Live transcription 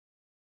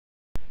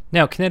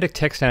Now, Kinetic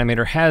Text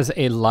Animator has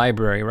a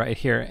library right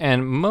here,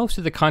 and most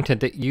of the content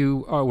that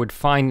you would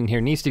find in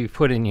here needs to be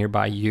put in here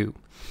by you.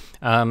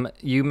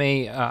 You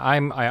may,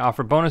 I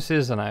offer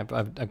bonuses, and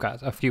I've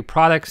got a few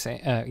products,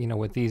 you know,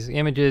 with these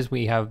images.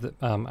 We have,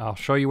 I'll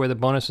show you where the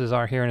bonuses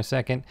are here in a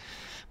second.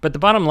 But the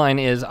bottom line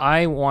is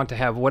I want to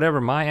have whatever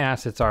my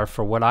assets are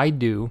for what I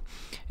do,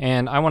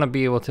 and I want to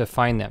be able to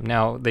find them.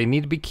 Now, they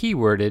need to be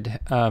keyworded,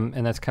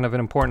 and that's kind of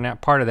an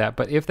important part of that.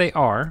 But if they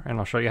are, and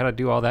I'll show you how to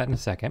do all that in a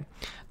second,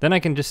 then I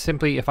can just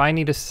simply, if I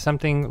need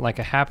something like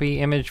a happy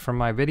image from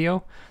my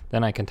video,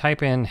 then I can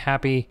type in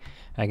happy,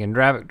 I can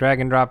drag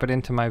and drop it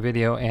into my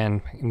video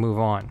and move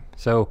on.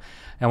 So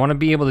I want to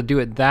be able to do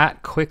it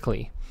that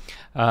quickly.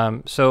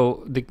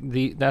 So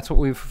that's what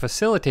we've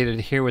facilitated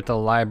here with the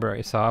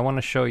library. So I want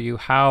to show you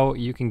how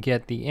you can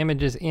get the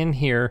images in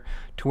here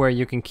to where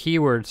you can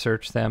keyword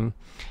search them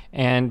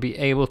and be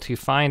able to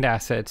find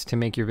assets to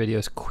make your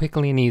videos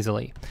quickly and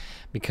easily.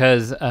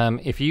 Because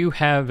if you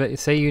have,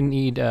 say you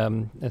need,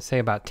 let's say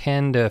about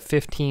 10 to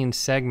 15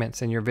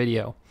 segments in your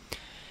video,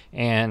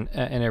 and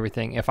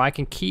everything, if I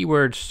can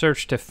keyword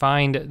search to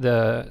find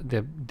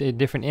the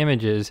different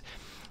images,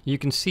 you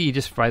can see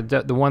just by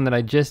the one that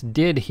I just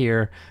did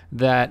here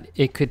that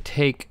it could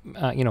take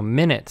you know,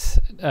 minutes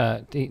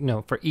you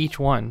know, for each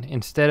one,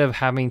 instead of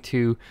having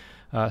to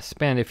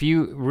spend. If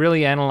you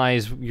really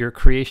analyze your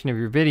creation of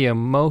your video,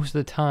 most of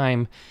the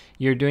time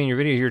you're doing your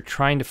video, you're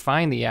trying to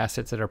find the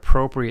assets that are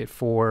appropriate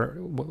for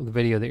the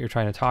video that you're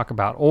trying to talk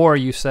about, or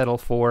you settle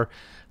for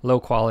low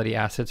quality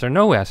assets or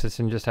no assets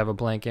and just have a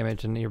blank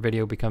image, and your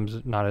video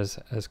becomes not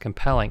as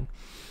compelling.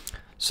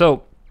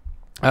 So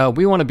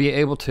we want to be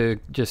able to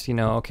just, you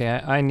know, okay,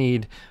 I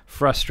need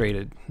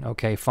frustrated.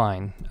 Okay,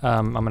 fine.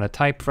 I'm going to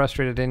type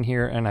frustrated in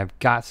here, and I've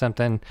got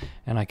something,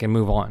 and I can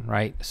move on,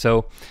 right?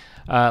 So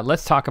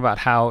let's talk about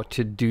how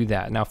to do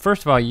that. Now,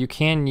 first of all, you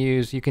can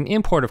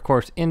import, of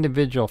course,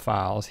 individual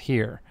files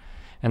here,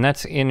 and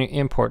that's in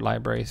import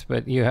libraries.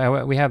 But we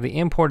have the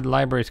imported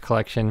libraries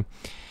collection,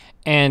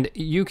 and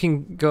you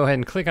can go ahead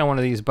and click on one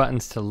of these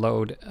buttons to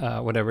load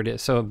whatever it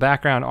is. So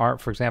background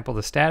art, for example,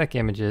 the static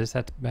images,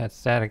 that's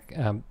static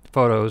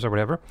photos or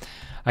whatever.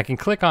 I can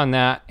click on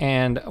that,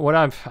 and what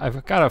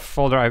I've got a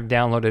folder I've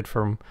downloaded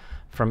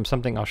from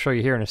something I'll show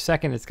you here in a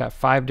second. It's got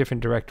 5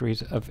 different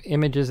directories of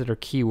images that are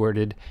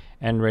keyworded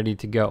and ready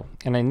to go.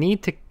 And I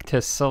need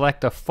to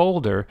select a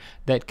folder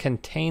that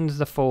contains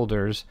the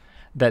folders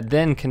that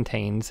then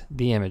contains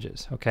the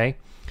images, okay?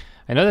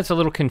 I know that's a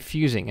little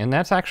confusing, and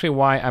that's actually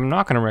why I'm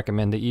not going to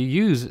recommend that you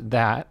use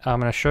that. I'm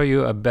going to show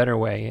you a better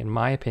way, in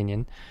my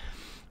opinion.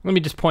 Let me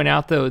just point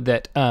out, though,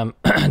 that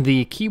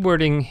the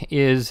keywording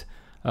is,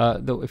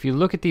 if you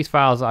look at these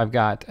files, I've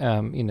got,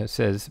 you know, it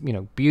says, you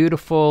know,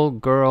 beautiful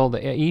girl.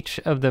 Each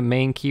of the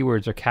main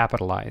keywords are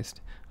capitalized,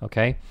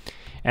 okay?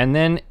 And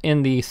then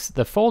in the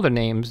folder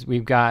names,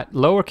 we've got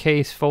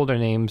lowercase folder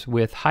names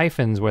with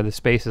hyphens where the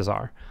spaces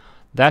are.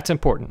 That's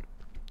important.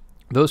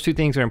 Those two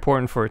things are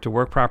important for it to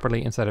work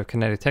properly inside of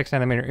Kinetic Text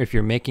Animator if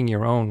you're making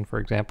your own, for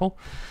example.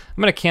 I'm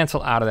going to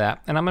cancel out of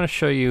that, and I'm going to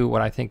show you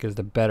what I think is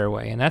the better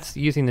way, and that's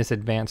using this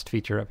advanced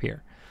feature up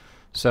here.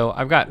 So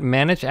I've got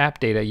Manage App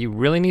Data. You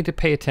really need to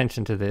pay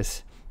attention to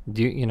this.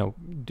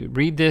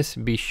 Read this.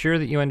 Be sure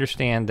that you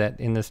understand that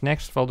in this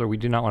next folder, we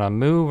do not want to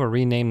move or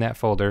rename that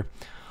folder,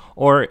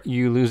 or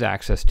you lose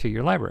access to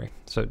your library.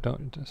 So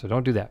don't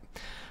do that.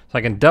 So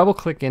I can double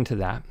click into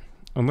that.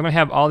 I'm going to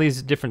have all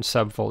these different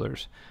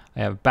subfolders. I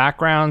have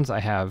backgrounds,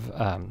 I have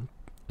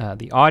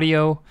the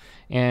audio,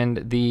 and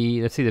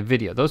let's see, the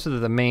video. Those are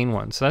the main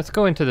ones. So let's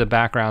go into the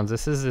backgrounds.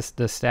 This is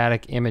the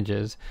static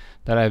images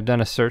that I've done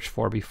a search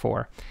for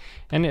before.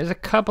 And there's a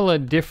couple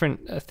of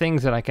different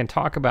things that I can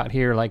talk about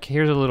here. Like,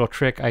 here's a little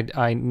trick.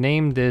 I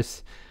named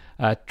this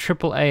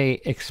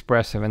AAA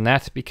expressive, and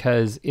that's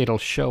because it'll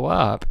show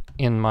up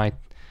in my,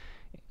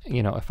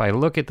 you know, if I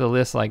look at the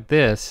list like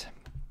this,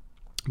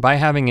 by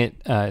having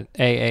it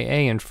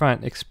AAA in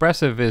front,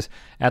 expressive is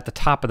at the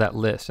top of that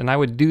list. And I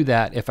would do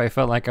that if I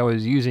felt like I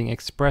was using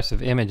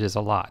expressive images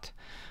a lot.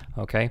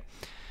 Okay.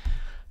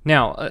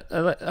 Now,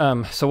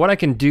 so what I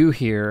can do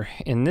here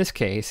in this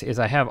case is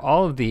I have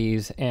all of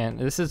these, and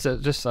this is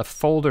just a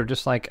folder,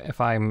 just like if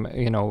I'm,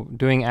 you know,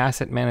 doing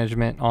asset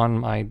management on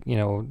my, you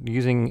know,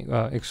 using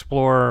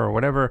Explorer or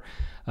whatever,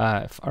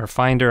 or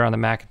Finder on the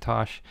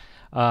Macintosh.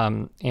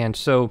 And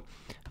so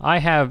I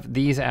have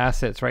these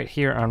assets right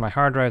here on my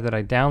hard drive that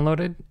I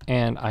downloaded,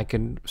 and I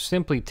can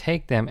simply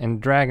take them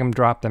and drag them,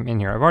 drop them in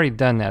here. I've already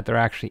done that. They're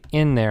actually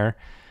in there.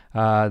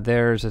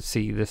 Let's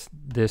see,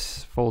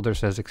 this folder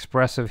says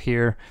expressive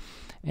here,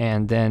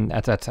 and then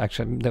that's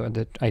actually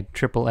the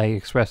AAA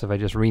expressive. I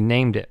just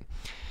renamed it.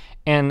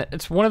 And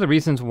it's one of the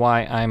reasons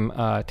why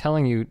I'm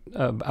telling you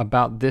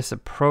about this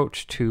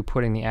approach to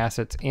putting the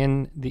assets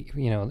in the,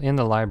 you know, in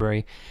the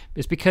library,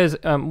 is because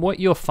what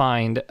you'll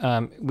find,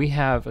 we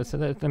have,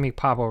 let me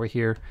pop over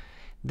here.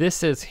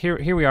 This is,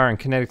 here we are in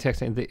Kinetic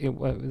Text.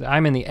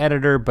 I'm in the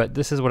editor, but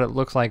this is what it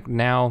looks like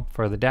now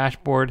for the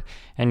dashboard.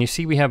 And you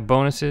see we have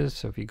bonuses.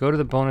 So if you go to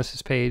the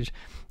bonuses page,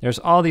 there's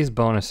all these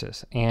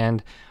bonuses.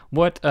 And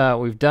what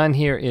we've done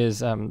here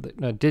is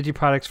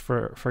DigiProducts,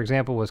 for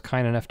example, was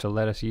kind enough to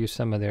let us use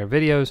some of their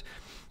videos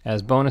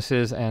as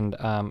bonuses, and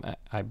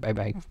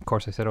of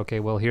course I said, okay,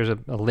 well, here's a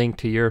link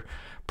to your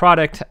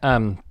product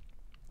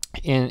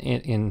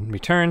in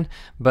return,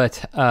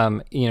 but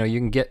you know, you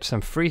can get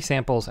some free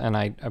samples, and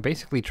I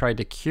basically tried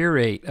to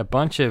curate a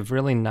bunch of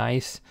really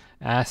nice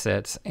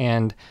assets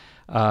and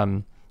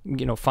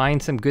you know,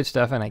 find some good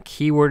stuff, and I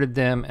keyworded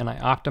them and I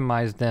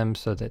optimized them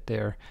so that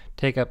they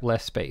take up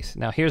less space.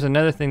 Now here's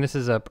another thing. This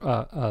is the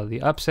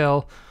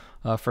upsell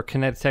for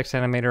Kinetic Text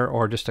Animator,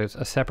 or just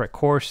a separate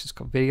course. It's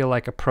called Video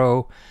Like a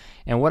Pro.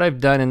 And what I've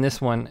done in this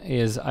one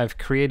is I've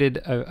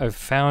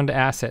found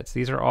assets.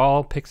 These are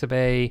all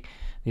Pixabay.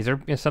 These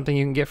are something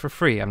you can get for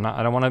free.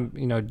 I don't want to,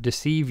 you know,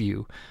 deceive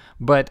you.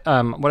 But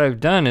what I've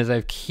done is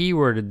I've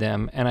keyworded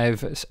them and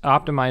I've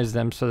optimized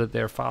them so that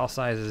their file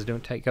sizes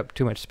don't take up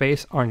too much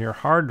space on your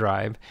hard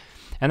drive.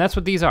 And that's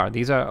what these are.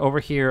 These are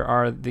over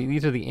here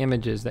these are the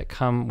images that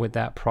come with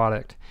that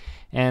product.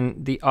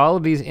 And all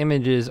of these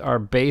images are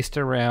based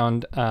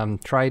around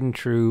tried and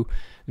true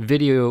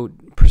video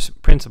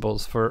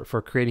principles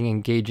for creating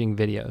engaging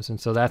videos. And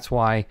so that's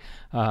why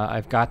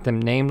I've got them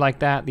named like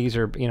that. These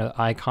are, you know,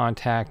 eye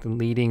contact and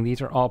leading.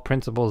 These are all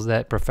principles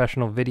that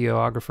professional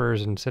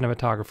videographers and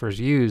cinematographers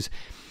use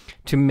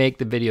to make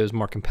the videos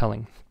more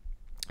compelling.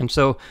 And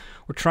so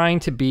we're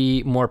trying to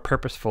be more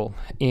purposeful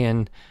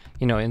in,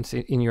 you know,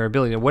 in your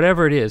ability,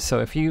 whatever it is. So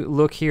if you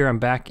look here, I'm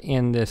back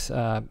in this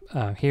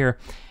here,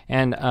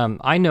 and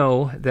I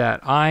know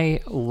that I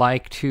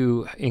like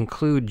to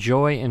include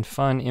joy and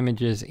fun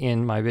images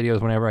in my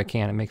videos whenever I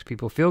can. It makes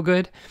people feel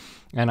good,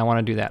 and I want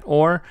to do that.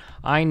 Or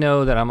I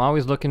know that I'm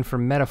always looking for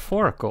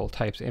metaphorical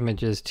types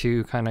images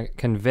to kind of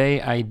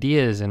convey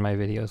ideas in my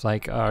videos,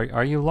 like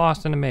are you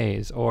lost in a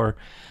maze, or,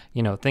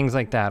 you know, things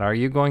like that. Are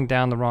you going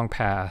down the wrong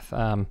path?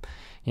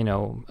 You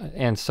know,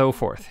 and so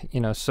forth.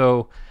 You know,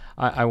 so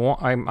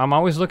I'm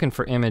always looking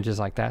for images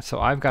like that. So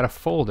I've got a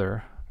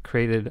folder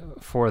created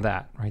for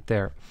that right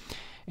there,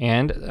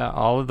 and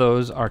all of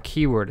those are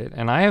keyworded.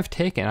 And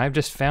I've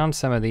just found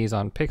some of these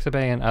on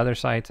Pixabay and other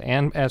sites,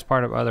 and as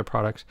part of other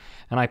products,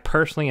 and I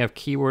personally have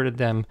keyworded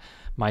them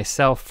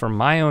myself for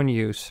my own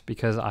use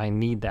because I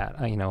need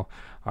that. You know,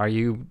 are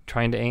you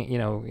trying to, you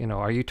know,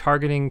 are you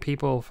targeting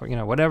people for, you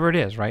know, whatever it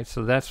is, right?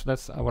 So that's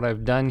what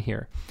I've done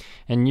here,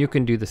 and you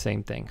can do the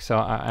same thing. So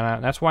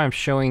that's why I'm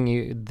showing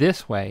you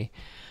this way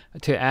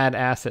to add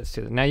assets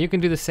to it. Now you can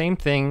do the same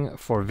thing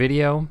for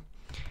video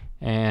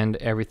and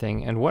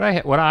everything. And what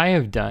I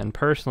have done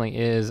personally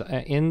is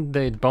in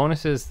the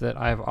bonuses that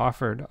I've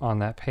offered on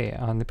that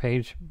on the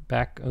page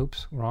back.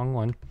 Oops, wrong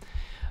one.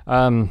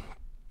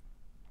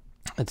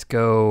 Let's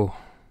go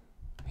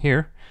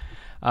here.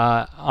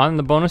 On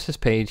the bonuses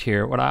page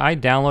here, what I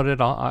downloaded,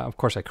 of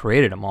course I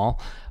created them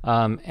all,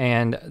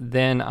 and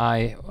then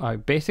I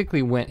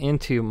basically went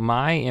into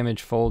my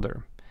image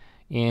folder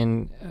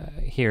in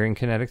here in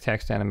Kinetic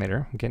Text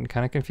Animator. I'm getting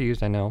kind of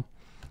confused, I know.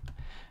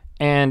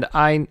 And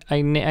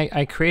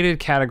I created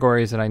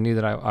categories that I knew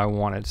that I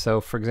wanted.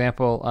 So for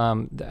example,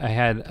 I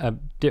had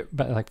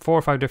like 4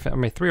 or 5 different, I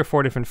mean 3 or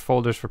 4 different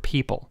folders for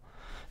people.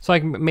 So I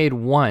made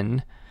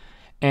one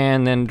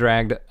and then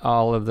dragged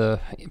all of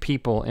the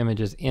people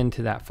images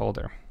into that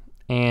folder.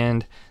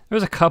 And there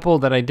was a couple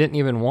that I didn't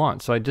even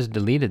want, so I just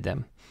deleted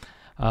them.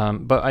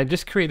 But I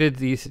just created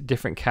these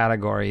different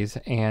categories,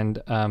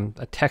 and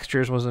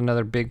textures was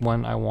another big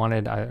one I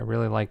wanted. I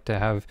really like to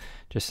have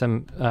just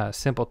some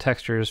simple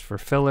textures for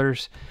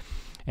fillers,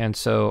 and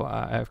so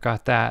I've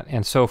got that,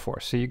 and so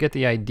forth. So you get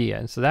the idea,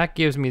 and so that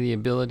gives me the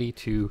ability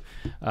to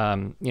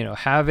you know,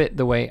 have it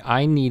the way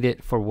I need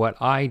it for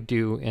what I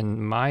do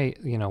in my,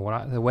 you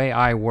know, the way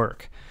I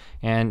work.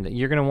 And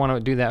you're going to want to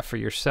do that for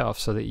yourself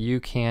so that you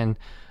can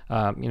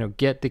you know,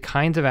 get the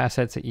kinds of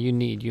assets that you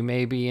need. You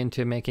may be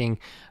into making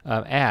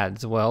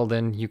ads. Well,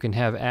 then you can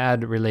have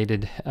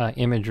ad-related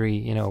imagery.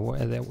 You know,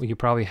 that you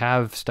probably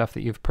have stuff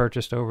that you've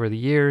purchased over the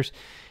years,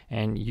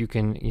 and you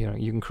can, you know,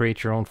 you can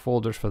create your own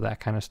folders for that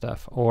kind of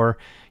stuff. Or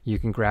you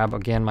can grab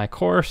again my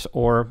course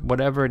or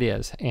whatever it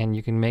is, and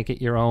you can make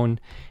it your own.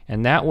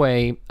 And that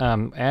way,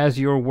 as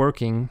you're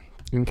working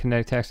in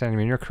Kinetic Text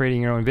Animator, you're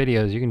creating your own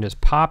videos, you can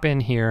just pop in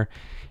here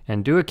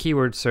and do a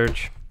keyword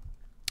search.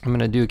 I'm going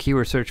to do a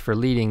keyword search for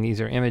leading. These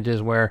are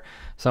images where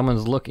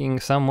someone's looking,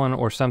 someone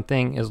or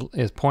something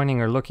is pointing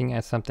or looking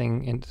at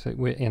something,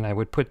 and I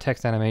would put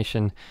text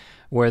animation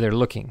where they're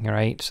looking,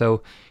 right?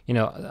 So, you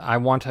know, I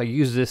want to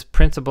use this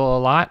principle a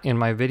lot in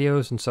my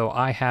videos, and so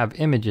I have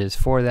images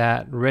for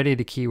that ready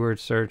to keyword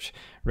search,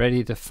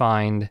 ready to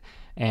find,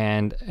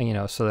 and, you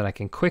know, so that I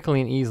can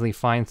quickly and easily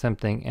find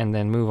something and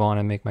then move on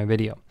and make my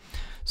video.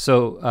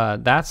 So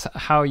that's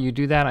how you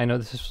do that. I know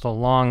this is a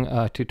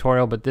long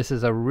tutorial, but this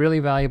is a really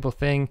valuable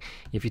thing.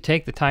 If you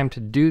take the time to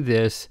do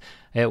this,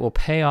 it will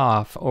pay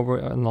off over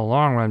in the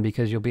long run,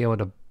 because you'll be able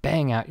to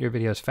bang out your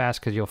videos fast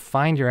because you'll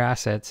find your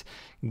assets,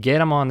 get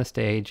them on the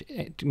stage,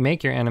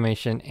 make your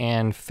animation,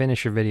 and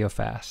finish your video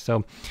fast.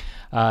 So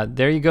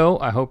there you go.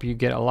 I hope you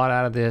get a lot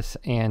out of this,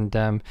 and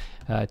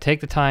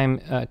take the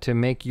time to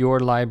make your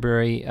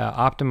library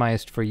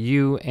optimized for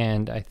you,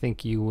 and I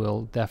think you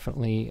will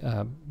definitely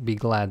be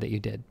glad that you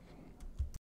did.